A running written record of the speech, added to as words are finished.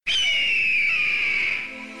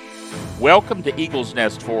Welcome to Eagle's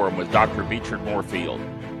Nest Forum with Dr. Beechard Moorefield,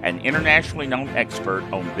 an internationally known expert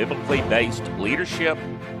on biblically based leadership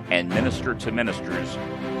and minister to ministers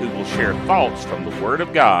who will share thoughts from the Word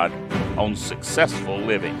of God on successful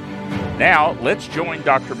living. Now, let's join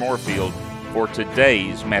Dr. Moorefield for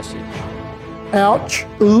today's message. Ouch,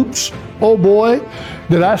 oops, oh boy,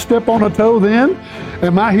 did I step on a toe then?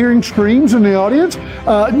 Am I hearing screams in the audience?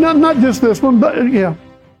 Not just this one, but yeah.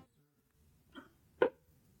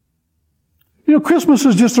 You know, Christmas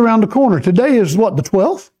is just around the corner. Today is what, the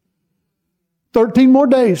 12th? 13 more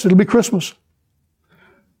days, it'll be Christmas.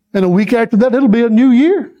 And a week after that, it'll be a new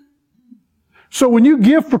year. So when you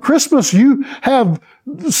give for Christmas, you have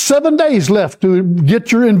 7 days left to get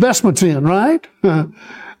your investments in, right?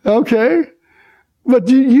 Okay. But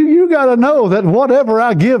you got to know that whatever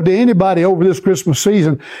I give to anybody over this Christmas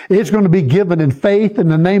season, it's going to be given in faith in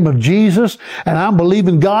the name of Jesus, and I'm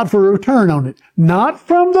believing God for a return on it. Not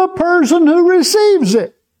from the person who receives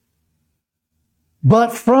it,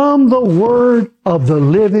 but from the Word of the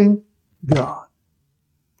living God.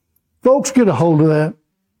 Folks, get a hold of that.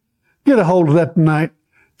 Get a hold of that tonight.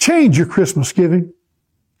 Change your Christmas giving.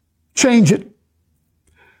 Change it.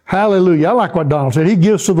 Hallelujah. I like what Donald said. He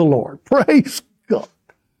gives to the Lord. Praise God.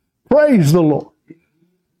 Praise the Lord.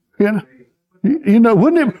 You know,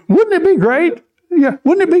 wouldn't it be great? Yeah,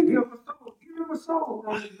 wouldn't it be?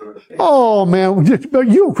 Oh man,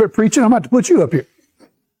 you quit preaching. I'm about to put you up here.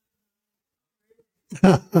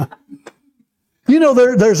 You know,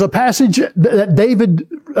 there's a passage that David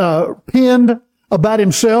penned about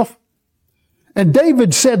himself, and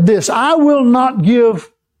David said this: "I will not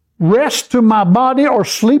give rest to my body or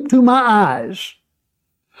sleep to my eyes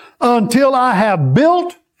until I have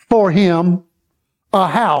built for him a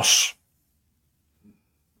house."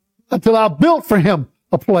 Until I built for him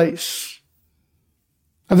a place.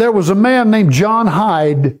 And there was a man named John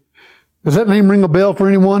Hyde. Does that name ring a bell for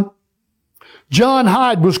anyone? John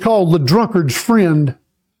Hyde was called the drunkard's friend.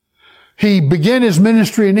 He began his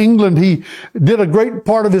ministry in England. He did a great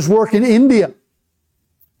part of his work in India.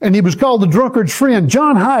 And he was called the drunkard's friend.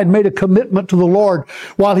 John Hyde made a commitment to the Lord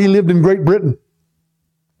while he lived in Great Britain.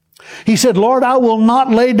 He said, "Lord, I will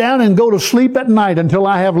not lay down and go to sleep at night until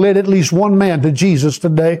I have led at least one man to Jesus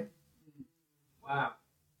today." Wow.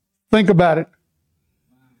 Think about it.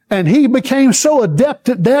 And he became so adept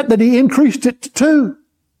at that he increased it to 2.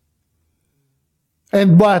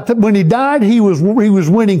 And when he died, he was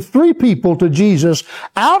winning 3 people to Jesus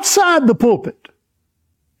outside the pulpit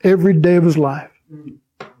every day of his life.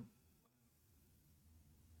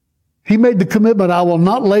 He made the commitment, "I will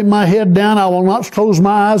not lay my head down, I will not close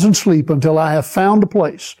my eyes and sleep until I have found a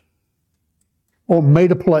place or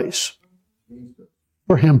made a place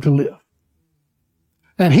for him to live."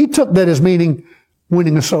 And he took that as meaning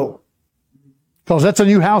winning a soul, because that's a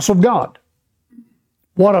new house of God.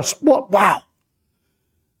 Wow.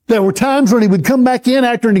 There were times when he would come back in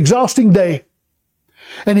after an exhausting day,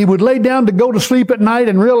 and he would lay down to go to sleep at night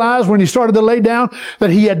and realize when he started to lay down that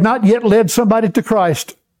he had not yet led somebody to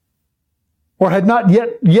Christ, or had not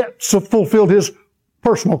yet fulfilled his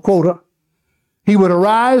personal quota. He would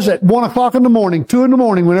arise at 1 o'clock in the morning, 2 in the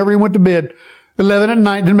morning, whenever he went to bed, 11 at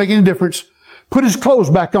night, didn't make any difference. Put his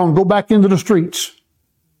clothes back on, go back into the streets.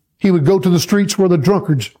 He would go to the streets where the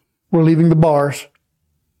drunkards were leaving the bars.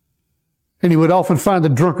 And he would often find the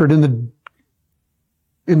drunkard in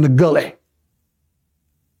the gully.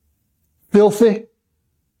 Filthy,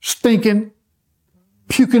 stinking,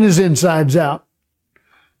 puking his insides out,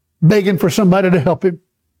 begging for somebody to help him.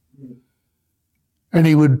 And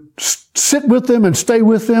he would sit with them and stay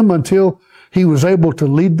with them until he was able to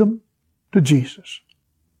lead them to Jesus.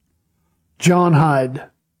 John Hyde.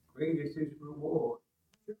 Great is his reward.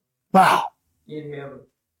 Wow. In heaven.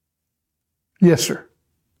 Yes, sir.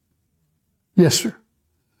 Yes, sir.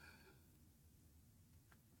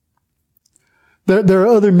 There are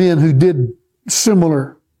other men who did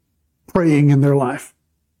similar praying in their life.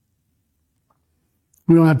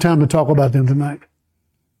 We don't have time to talk about them tonight.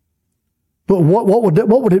 But what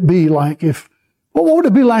would it be like what would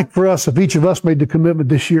it be like for us if each of us made the commitment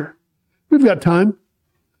this year? We've got time.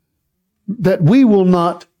 That we will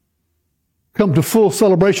not come to full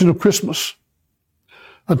celebration of Christmas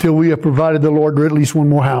until we have provided the Lord at least one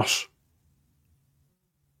more house.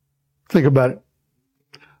 Think about it.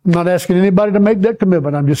 I'm not asking anybody to make that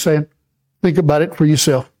commitment. I'm just saying, think about it for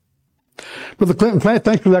yourself. Brother Clinton,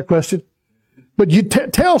 thanks for that question. But you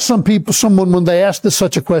tell someone when they ask this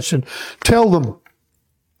such a question, tell them,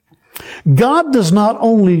 God has not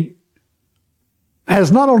only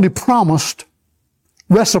promised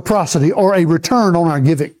reciprocity or a return on our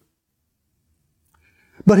giving,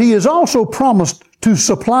 but He has also promised to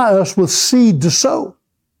supply us with seed to sow.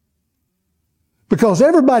 Because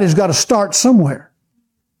everybody's got to start somewhere.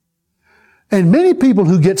 And many people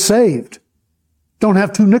who get saved don't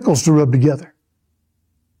have two nickels to rub together.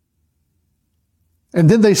 And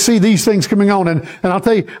then they see these things coming on. And I'll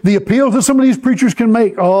tell you, the appeals that some of these preachers can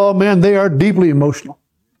make, oh man, they are deeply emotional.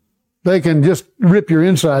 They can just rip your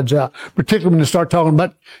insides out, particularly when they start talking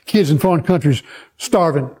about kids in foreign countries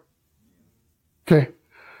starving. Okay.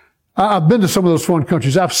 I've been to some of those foreign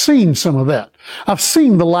countries. I've seen some of that. I've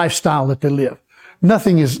seen the lifestyle that they live.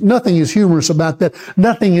 Nothing is humorous about that.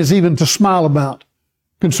 Nothing is even to smile about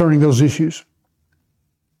concerning those issues.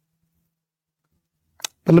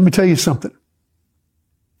 But let me tell you something.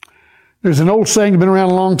 There's an old saying that's been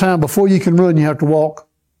around a long time. Before you can run, you have to walk.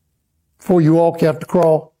 Before you walk, you have to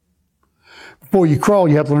crawl. Before you crawl,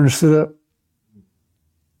 you have to learn to sit up.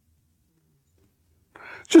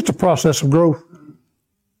 It's just a process of growth.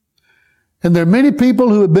 And there are many people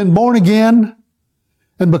who have been born again,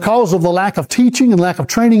 and because of the lack of teaching and lack of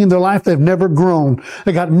training in their life, they've never grown.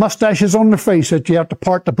 They got mustaches on their face that you have to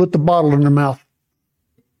part to put the bottle in their mouth.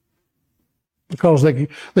 Because they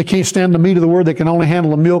can't stand the meat of the word, they can only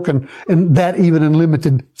handle the milk, and that even in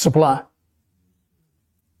limited supply.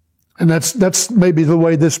 And that's maybe the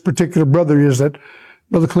way this particular brother is that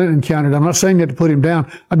Brother Clinton encountered. I'm not saying that to put him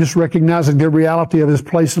down. I'm just recognizing the reality of his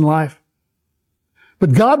place in life.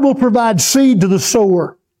 But God will provide seed to the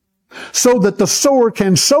sower so that the sower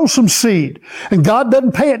can sow some seed. And God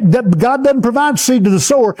doesn't provide seed to the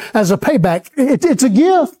sower as a payback. It's a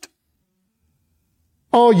gift.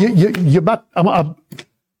 Oh,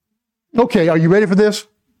 okay, are you ready for this?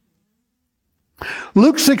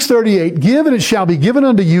 Luke 6:38, give and it shall be given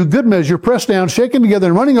unto you, good measure, pressed down, shaken together,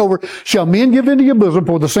 and running over, shall men give into your bosom,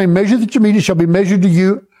 for the same measure that you meet, it shall be measured to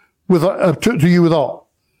you to you withal.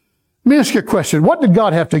 Let me ask you a question. What did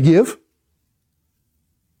God have to give?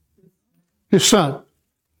 His Son.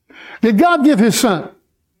 Did God give His Son?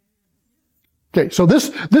 Okay, so this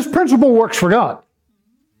principle works for God.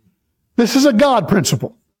 This is a God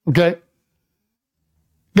principle, okay?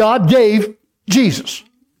 God gave Jesus.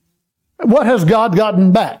 What has God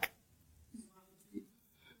gotten back?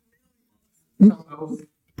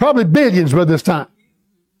 Probably billions by this time.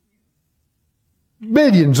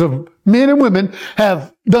 Billions of men and women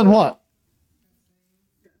have done what?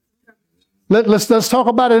 Let's talk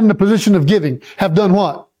about it in the position of giving. Have done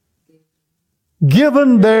what?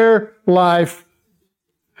 Given their life.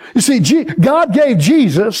 You see, God gave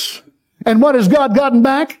Jesus, and what has God gotten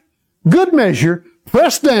back? Good measure,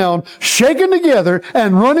 pressed down, shaken together,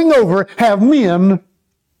 and running over, have men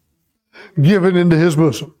given into His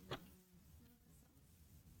bosom.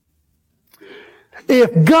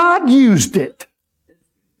 If God used it,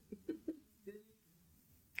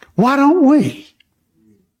 why don't we?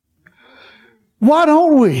 Why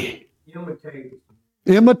don't we?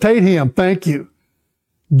 Imitate Him. Thank you.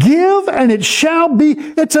 Give and it shall be.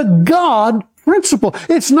 It's a God principle.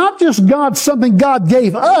 It's not just God, something God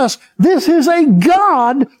gave us. This is a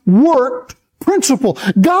God-worked principle.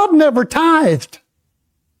 God never tithed.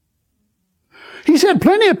 He's had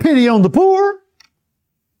plenty of pity on the poor.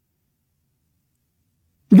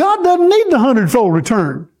 God doesn't need the 100-fold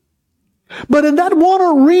return. But in that one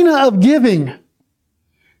arena of giving,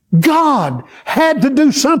 God had to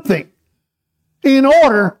do something in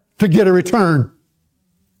order to get a return.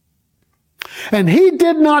 And He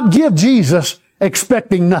did not give Jesus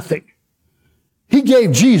expecting nothing. He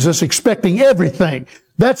gave Jesus expecting everything.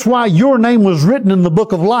 That's why your name was written in the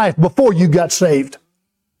book of life before you got saved.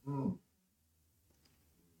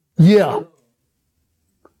 Yeah.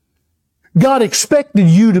 God expected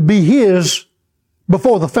you to be His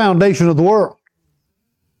before the foundation of the world.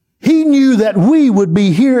 He knew that we would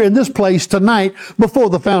be here in this place tonight before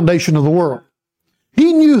the foundation of the world.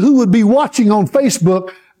 He knew who would be watching on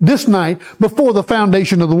Facebook this night before the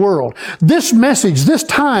foundation of the world. This message, this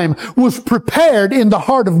time was prepared in the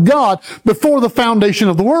heart of God before the foundation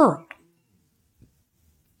of the world.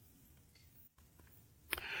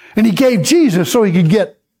 And He gave Jesus so He could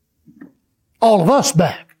get all of us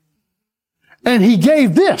back. And He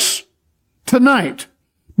gave this tonight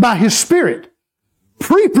by His Spirit,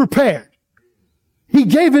 pre-prepared. He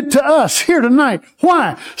gave it to us here tonight.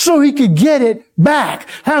 Why? So He could get it back.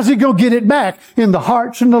 How's He going to get it back? In the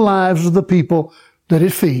hearts and the lives of the people that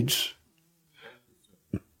it feeds.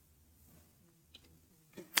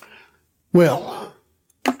 Well,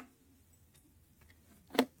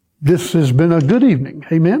 this has been a good evening.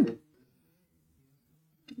 Amen.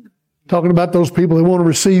 Talking about those people that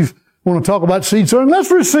want to talk about seed sowing. Let's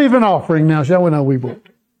receive an offering now, shall we? No, we won't.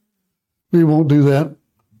 We won't do that.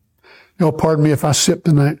 Y'all pardon me if I sip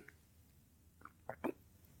tonight.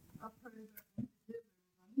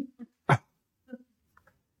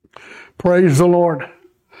 Praise the Lord.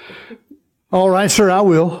 All right, sir, I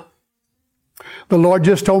will. The Lord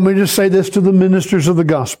just told me to say this to the ministers of the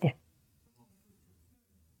gospel.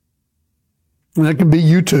 And that can be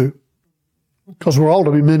you too, because we're all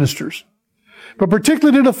to be ministers. But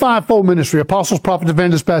particularly to the fivefold ministry, apostles, prophets,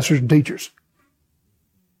 evangelists, pastors, and teachers.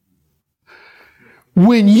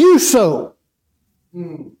 When you sow,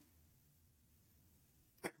 when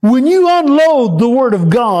you unload the Word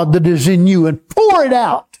of God that is in you and pour it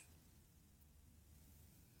out,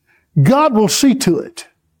 God will see to it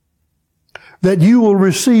that you will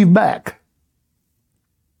receive back.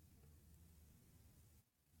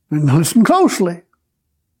 And listen closely.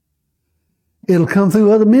 It'll come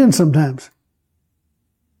through other men sometimes.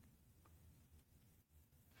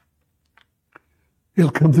 It'll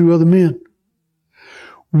come through other men.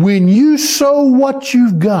 When you sow what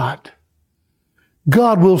you've got,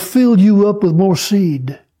 God will fill you up with more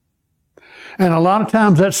seed. And a lot of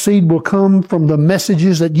times that seed will come from the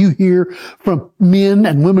messages that you hear from men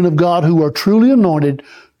and women of God who are truly anointed,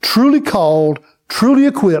 truly called, truly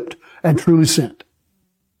equipped, and truly sent.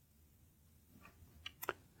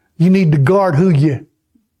 You need to guard who you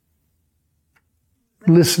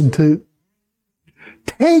listen to.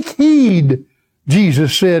 Take heed,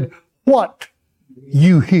 Jesus said, what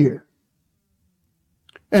you hear.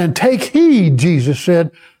 And take heed, Jesus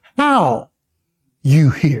said, how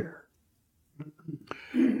you hear.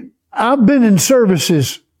 I've been in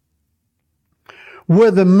services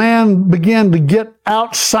where the man began to get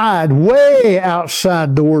outside, way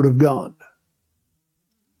outside the Word of God.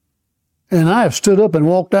 And I have stood up and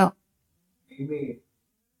walked out. Amen.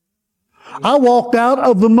 I walked out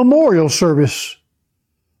of the memorial service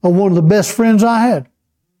of one of the best friends I had,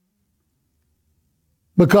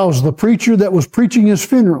 because the preacher that was preaching his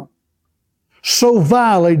funeral so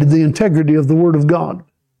violated the integrity of the Word of God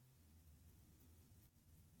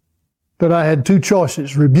that I had two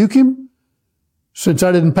choices: rebuke him, since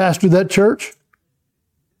I didn't pastor that church.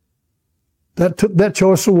 That took that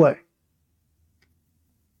choice away.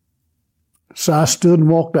 So I stood and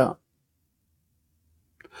walked out.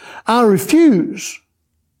 I refuse,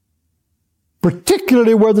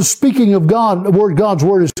 particularly where the speaking of God, God's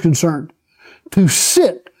Word is concerned, to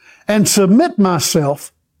sit and submit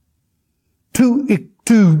myself to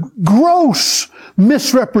gross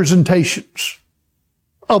misrepresentations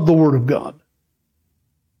of the Word of God.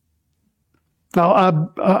 Now,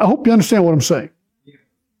 I hope you understand what I'm saying.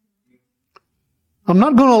 I'm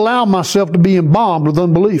not going to allow myself to be embalmed with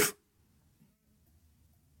unbelief.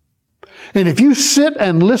 And if you sit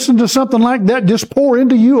and listen to something like that just pour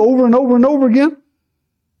into you over and over and over again,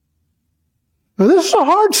 now this is a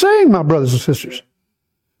hard saying, my brothers and sisters.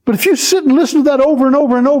 But if you sit and listen to that over and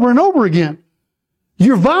over and over and over again,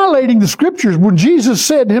 you're violating the Scriptures when Jesus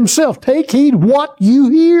said himself, take heed what you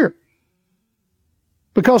hear.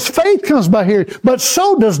 Because faith comes by hearing, but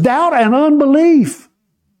so does doubt and unbelief.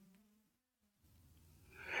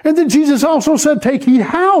 And then Jesus also said, take heed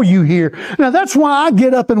how you hear. Now that's why I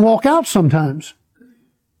get up and walk out sometimes.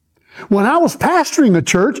 When I was pastoring a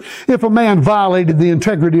church, if a man violated the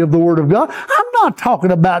integrity of the Word of God, I'm not talking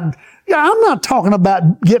about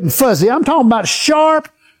getting fuzzy. I'm talking about sharp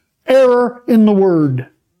error in the Word.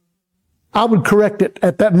 I would correct it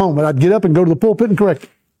at that moment. I'd get up and go to the pulpit and correct it.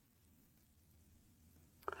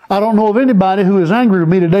 I don't know of anybody who is angry with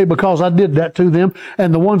me today because I did that to them,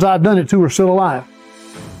 and the ones I've done it to are still alive.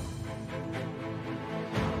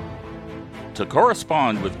 To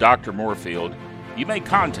correspond with Dr. Moorefield, you may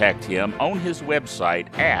contact him on his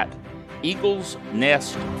website at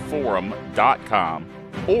eaglesnestforum.com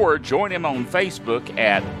or join him on Facebook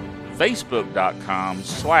at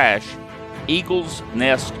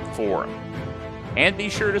facebook.com/eaglesnestforum. And be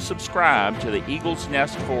sure to subscribe to the Eagles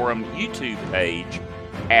Nest Forum YouTube page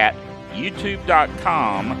at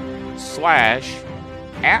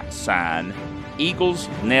youtube.com/@Eagles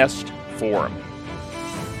Nest Forum.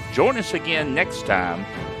 Join us again next time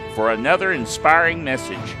for another inspiring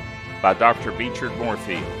message by Dr. Beechard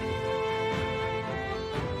Moorefield.